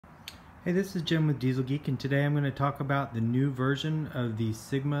Hey, this is Jim with Dieselgeek, and today I'm going to talk about the new version of the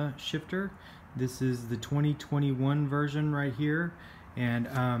Sigma shifter. This is the 2021 version right here, and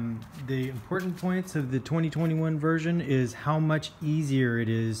the important points of the 2021 version is how much easier it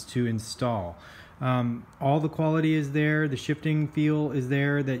is to install. All the quality is there, the shifting feel is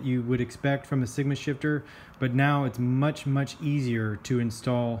there that you would expect from a Sigma shifter, but now it's much easier to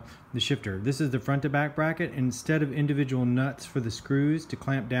install the shifter. This is the front to back bracket. Instead of individual nuts for the screws to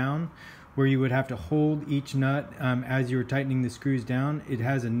clamp down, where you would have to hold each nut as you're tightening the screws down,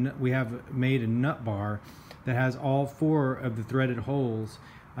 we have made a nut bar that has all 4 of the threaded holes.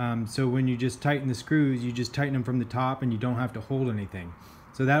 So when you just tighten the screws, you just tighten them from the top and you don't have to hold anything.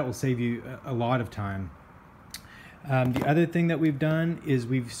 So that will save you a lot of time. The other thing that we've done is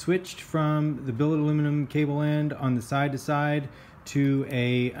we've switched from the billet aluminum cable end on the side to side to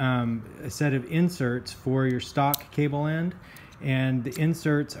a set of inserts for your stock cable end. And the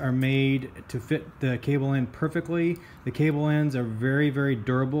inserts are made to fit the cable end perfectly. The cable ends are very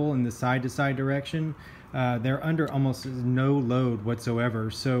durable in the side to side direction. They're under almost no load whatsoever.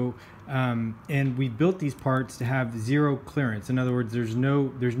 So and we built these parts to have 0 clearance. In other words, there's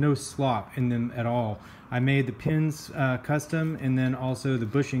no slop in them at all. I made the pins custom, and then also the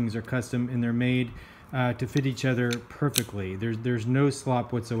bushings are custom, and they're made to fit each other perfectly. There's no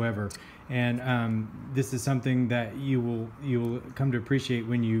slop whatsoever, and this is something that you will come to appreciate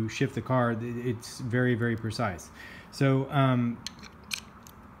when you shift the car. It's very precise. So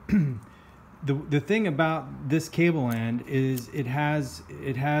the thing about this cable end is it has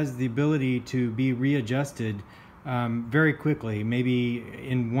the ability to be readjusted very quickly. Maybe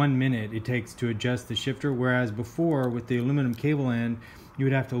in 1 minute it takes to adjust the shifter, whereas before with the aluminum cable end you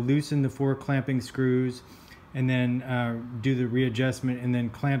would have to loosen the 4 clamping screws and then do the readjustment and then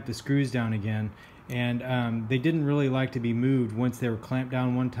clamp the screws down again. And they didn't really like to be moved once they were clamped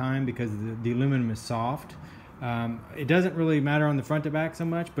down one time because the aluminum is soft. It doesn't really matter on the front to back so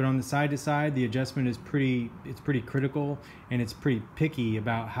much, but on the side to side the adjustment is pretty critical, and it's pretty picky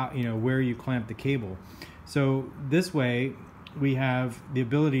about how, where you clamp the cable. So this way we have the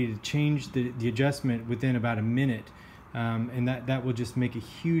ability to change the adjustment within about a minute. And that will just make a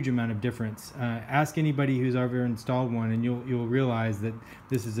huge amount of difference. Ask anybody who's ever installed one, and you'll realize that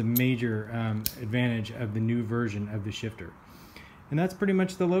this is a major advantage of the new version of the shifter. And that's pretty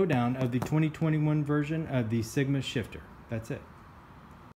much the lowdown of the 2021 version of the Sigma shifter. That's it.